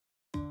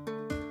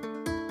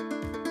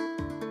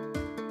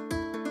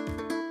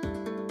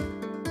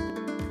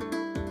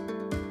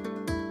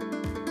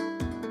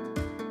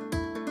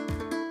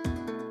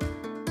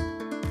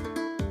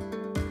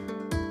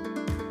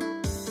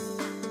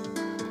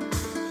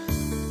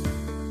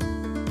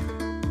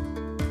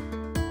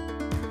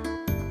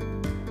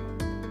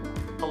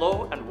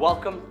Hello and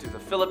welcome to the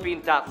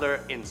Philippine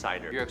Tatler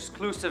Insider, your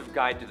exclusive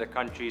guide to the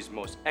country's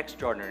most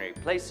extraordinary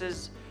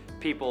places,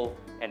 people,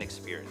 and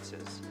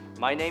experiences.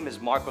 My name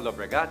is Marco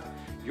Lobregat,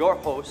 your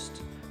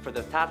host for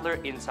the Tatler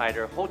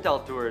Insider Hotel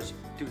Tours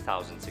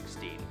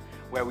 2016,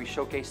 where we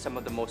showcase some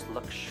of the most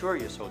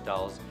luxurious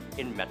hotels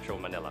in Metro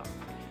Manila.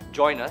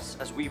 Join us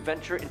as we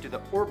venture into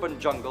the urban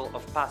jungle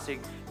of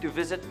Pasig to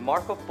visit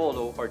Marco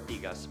Polo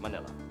Ortigas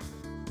Manila.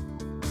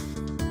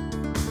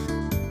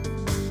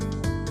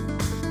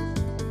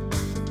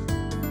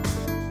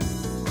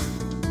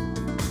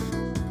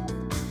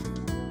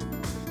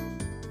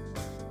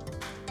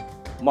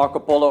 Marco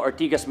Polo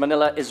Ortigas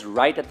Manila is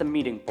right at the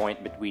meeting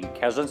point between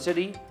Quezon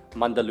City,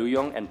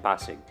 Mandaluyong, and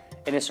Pasig,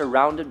 and is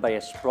surrounded by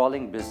a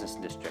sprawling business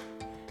district.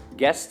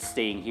 Guests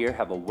staying here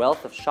have a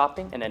wealth of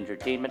shopping and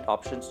entertainment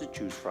options to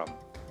choose from.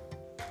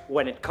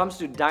 When it comes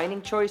to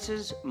dining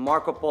choices,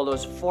 Marco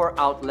Polo's 4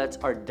 outlets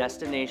are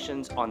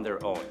destinations on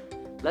their own.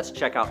 Let's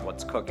check out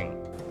what's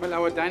cooking. Well,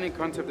 our dining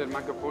concept at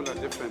Marco Polo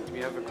are different. We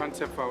have a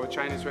concept for our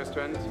Chinese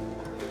restaurant,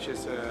 which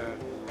is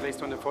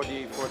placed on the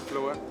 44th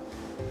floor.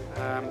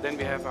 Then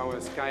we have our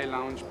Sky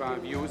Lounge Bar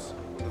Views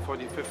on the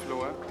 45th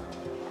floor.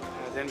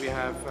 Then we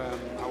have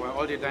our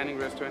all-day dining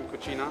restaurant,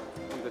 Cucina,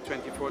 on the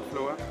 24th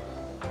floor.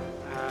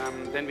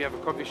 Then we have a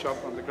coffee shop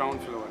on the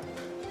ground floor.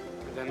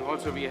 And then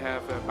also we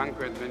have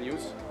banquet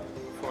venues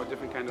for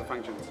different kind of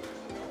functions.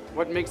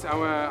 What makes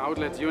our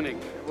outlets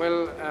unique?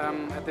 Well,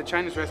 at the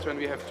Chinese restaurant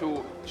we have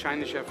 2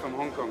 Chinese chefs from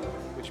Hong Kong,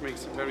 which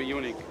makes it very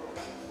unique.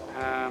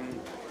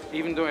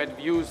 Even though at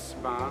Views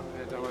Bar,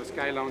 at our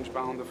Sky Lounge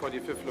Bar on the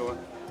 45th floor,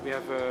 we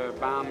have a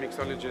bar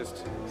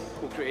mixologist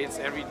who creates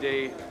every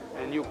day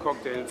new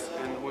cocktails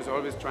and who is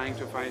always trying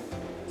to find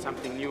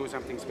something new,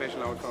 something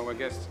special out for our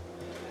guests.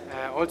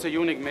 Also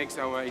unique makes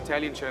our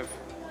Italian chef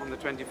on the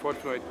 24th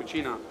floor at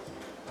Cucina,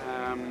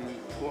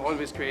 who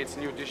always creates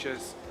new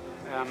dishes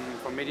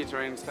from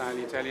Mediterranean style,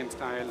 Italian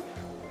style,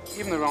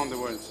 even around the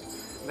world.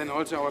 Then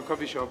also our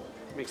coffee shop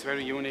makes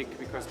very unique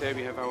because there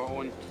we have our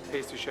own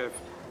pastry chef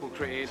who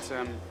creates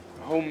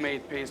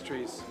homemade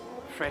pastries,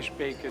 fresh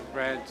baked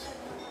bread,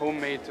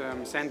 homemade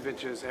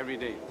sandwiches every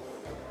day.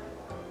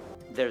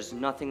 There's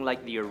nothing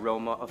like the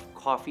aroma of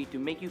coffee to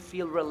make you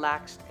feel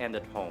relaxed and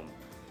at home.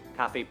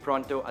 Cafe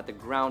Pronto at the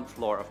ground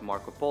floor of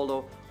Marco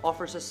Polo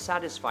offers a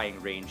satisfying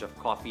range of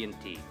coffee and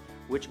tea,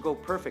 which go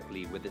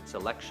perfectly with its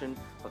selection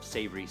of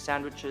savory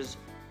sandwiches,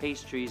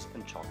 pastries,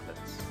 and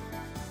chocolates.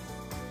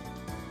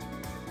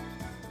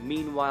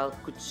 Meanwhile,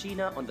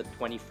 Cucina on the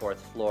 24th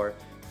floor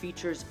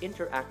features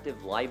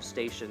interactive live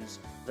stations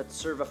that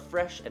serve a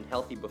fresh and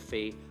healthy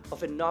buffet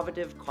of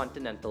innovative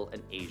continental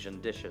and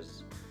Asian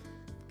dishes.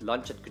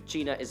 Lunch at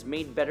Cucina is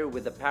made better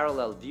with a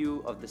parallel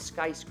view of the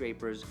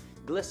skyscrapers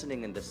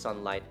glistening in the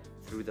sunlight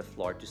through the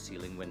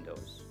floor-to-ceiling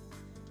windows.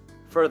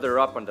 Further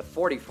up on the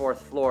 44th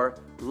floor,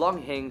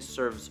 Long Hing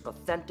serves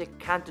authentic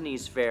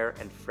Cantonese fare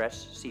and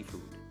fresh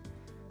seafood.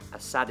 A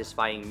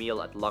satisfying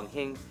meal at Long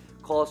Hing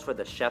calls for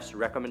the chef's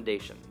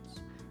recommendations.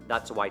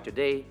 That's why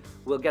today,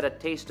 we'll get a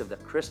taste of the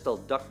crystal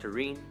duck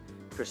terrine,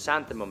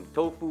 chrysanthemum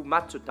tofu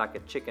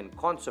matsutake chicken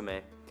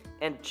consomme,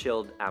 and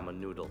chilled almond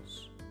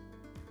noodles.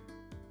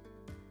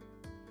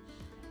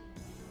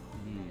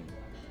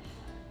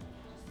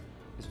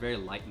 It's very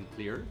light and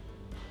clear.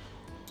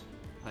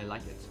 I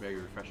like it, it's very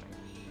refreshing.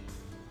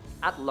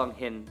 At Long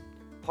Hin,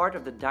 part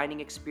of the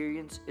dining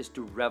experience is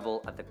to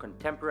revel at the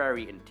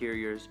contemporary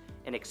interiors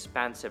and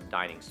expansive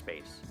dining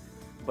space.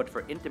 But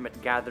for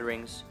intimate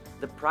gatherings,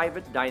 the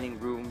private dining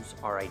rooms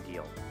are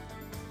ideal.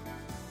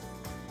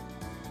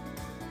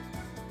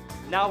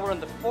 Now we're on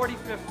the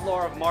 45th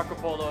floor of Marco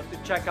Polo to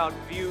check out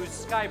Views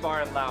Sky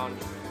Bar and Lounge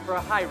for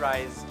a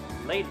high-rise,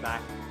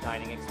 laid-back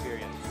dining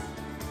experience.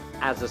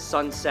 As the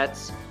sun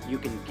sets, you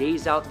can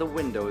gaze out the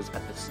windows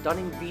at the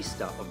stunning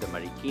vista of the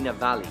Marikina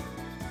Valley,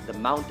 the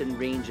mountain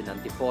range in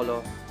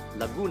Antipolo,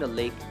 Laguna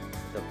Lake,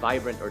 the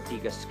vibrant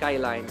Ortigas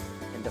skyline,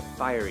 and the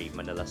fiery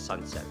Manila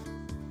sunset.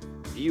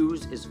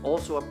 Views is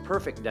also a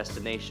perfect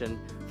destination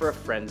for a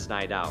friend's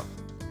night out.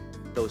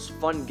 Those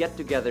fun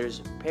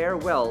get-togethers pair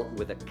well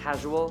with a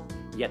casual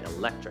yet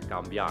electric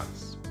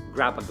ambiance.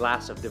 Grab a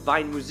glass of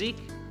divine musique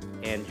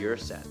and you're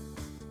set.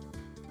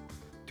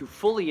 To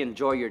fully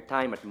enjoy your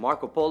time at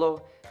Marco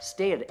Polo,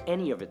 stay at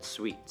any of its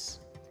suites.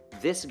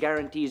 This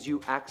guarantees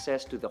you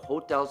access to the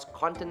hotel's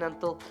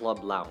Continental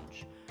Club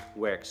Lounge,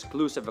 where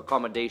exclusive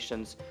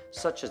accommodations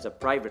such as a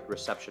private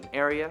reception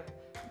area,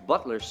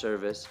 butler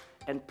service,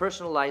 and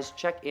personalized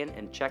check-in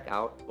and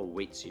check-out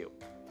awaits you.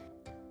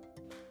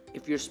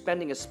 If you're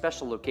spending a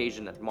special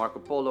occasion at Marco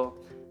Polo,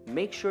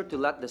 make sure to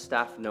let the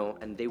staff know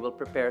and they will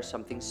prepare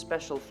something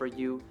special for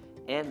you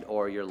and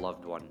or your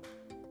loved one.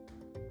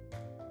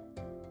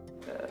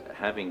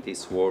 Having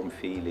this warm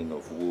feeling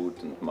of wood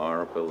and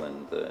marble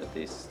and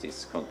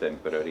this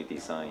contemporary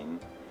design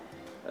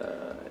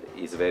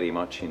is very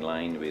much in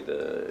line with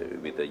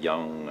the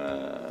young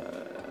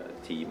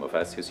team of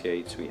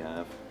associates we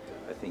have.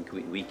 I think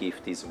we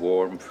give this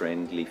warm,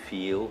 friendly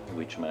feel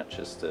which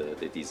matches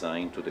the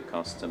design to the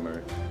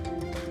customer.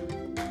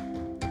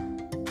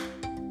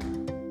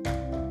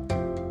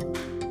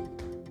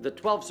 The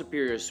 12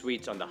 superior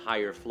suites on the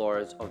higher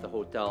floors of the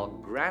hotel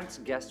grants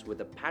guests with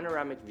a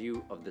panoramic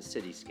view of the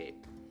cityscape.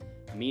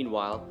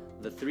 Meanwhile,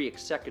 the 3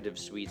 executive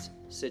suites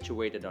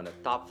situated on the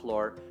top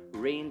floor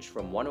range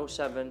from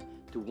 107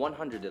 to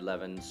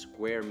 111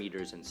 square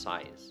meters in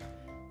size.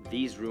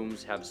 These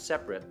rooms have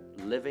separate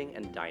living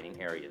and dining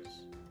areas.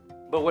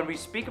 But when we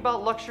speak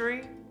about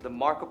luxury, the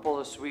Marco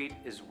Polo suite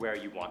is where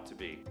you want to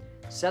be.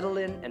 Settle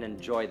in and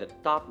enjoy the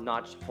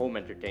top-notch home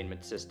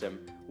entertainment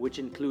system, which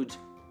includes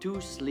 2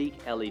 sleek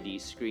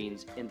LED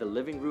screens in the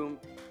living room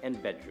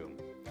and bedroom.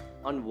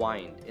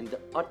 Unwind in the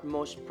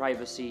utmost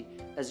privacy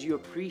as you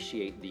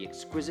appreciate the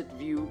exquisite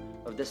view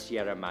of the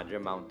Sierra Madre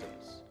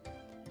Mountains.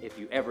 If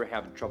you ever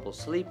have trouble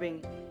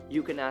sleeping,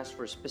 you can ask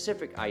for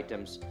specific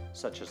items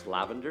such as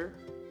lavender,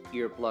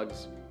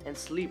 earplugs, and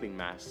sleeping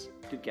masks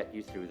to get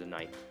you through the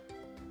night.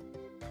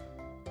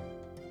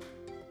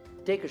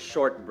 Take a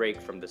short break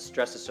from the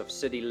stresses of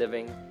city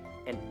living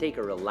and take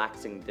a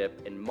relaxing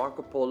dip in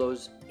Marco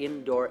Polo's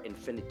indoor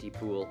infinity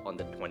pool on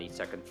the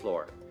 22nd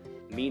floor.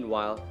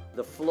 Meanwhile,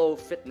 the Flow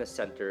Fitness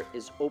Center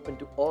is open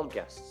to all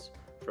guests,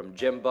 from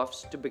gym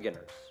buffs to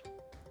beginners.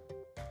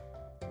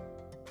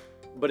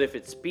 But if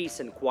it's peace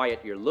and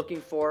quiet you're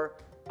looking for,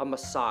 a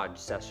massage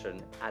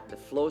session at the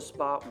Flow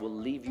Spa will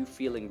leave you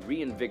feeling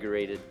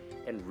reinvigorated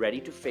and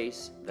ready to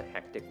face the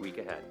hectic week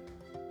ahead.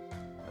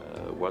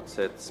 What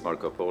sets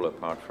Marco Polo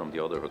apart from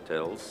the other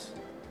hotels,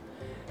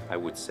 I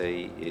would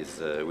say, is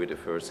we're the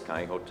first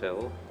Sky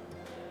Hotel.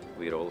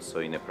 We're also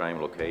in a prime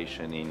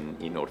location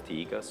in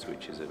Ortigas,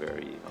 which is a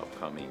very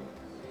upcoming,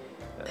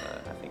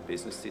 I think,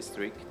 business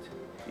district.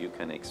 You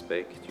can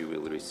expect, you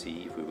will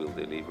receive, we will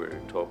deliver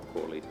top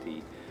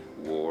quality,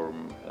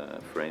 warm,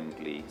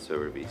 friendly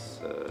service.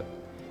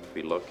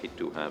 We're lucky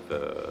to have,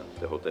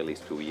 the hotel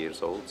is 2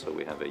 years old, so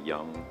we have a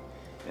young,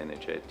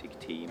 energetic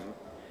team,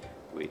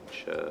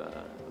 which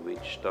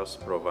does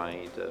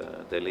provide,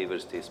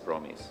 delivers this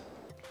promise.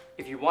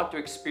 If you want to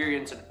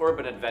experience an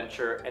urban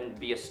adventure and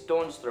be a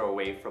stone's throw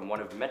away from one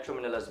of Metro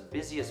Manila's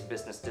busiest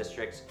business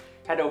districts,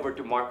 head over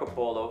to Marco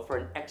Polo for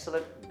an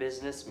excellent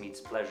business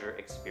meets pleasure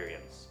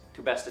experience.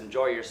 To best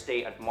enjoy your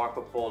stay at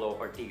Marco Polo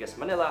Ortigas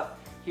Manila,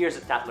 here's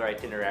a Tatler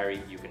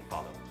itinerary you can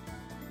follow.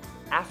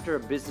 After a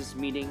business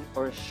meeting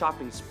or a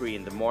shopping spree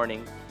in the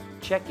morning,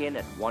 check in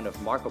at one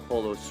of Marco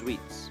Polo's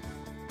suites.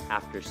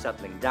 After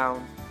settling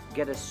down,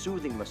 get a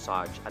soothing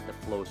massage at the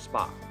Flow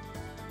Spa.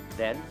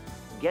 Then,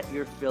 get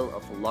your fill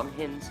of Lung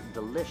Hin's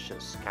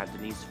delicious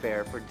Cantonese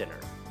fare for dinner.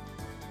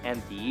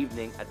 End the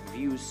evening at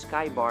View's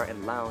Sky Bar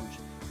and Lounge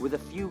with a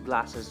few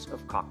glasses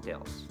of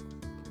cocktails.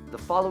 The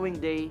following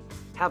day,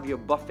 have your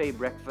buffet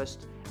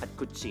breakfast at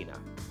Cucina.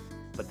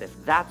 But if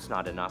that's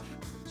not enough,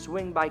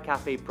 swing by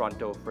Cafe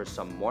Pronto for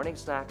some morning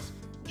snacks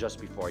just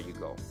before you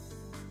go.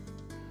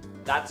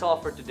 That's all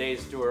for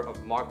today's tour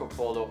of Marco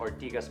Polo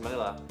Ortigas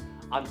Manila.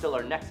 Until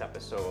our next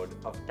episode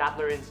of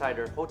Tatler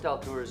Insider Hotel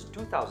Tours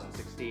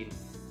 2016,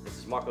 this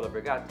is Marco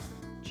Lobregat.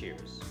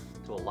 Cheers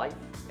to a life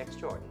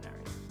extraordinary.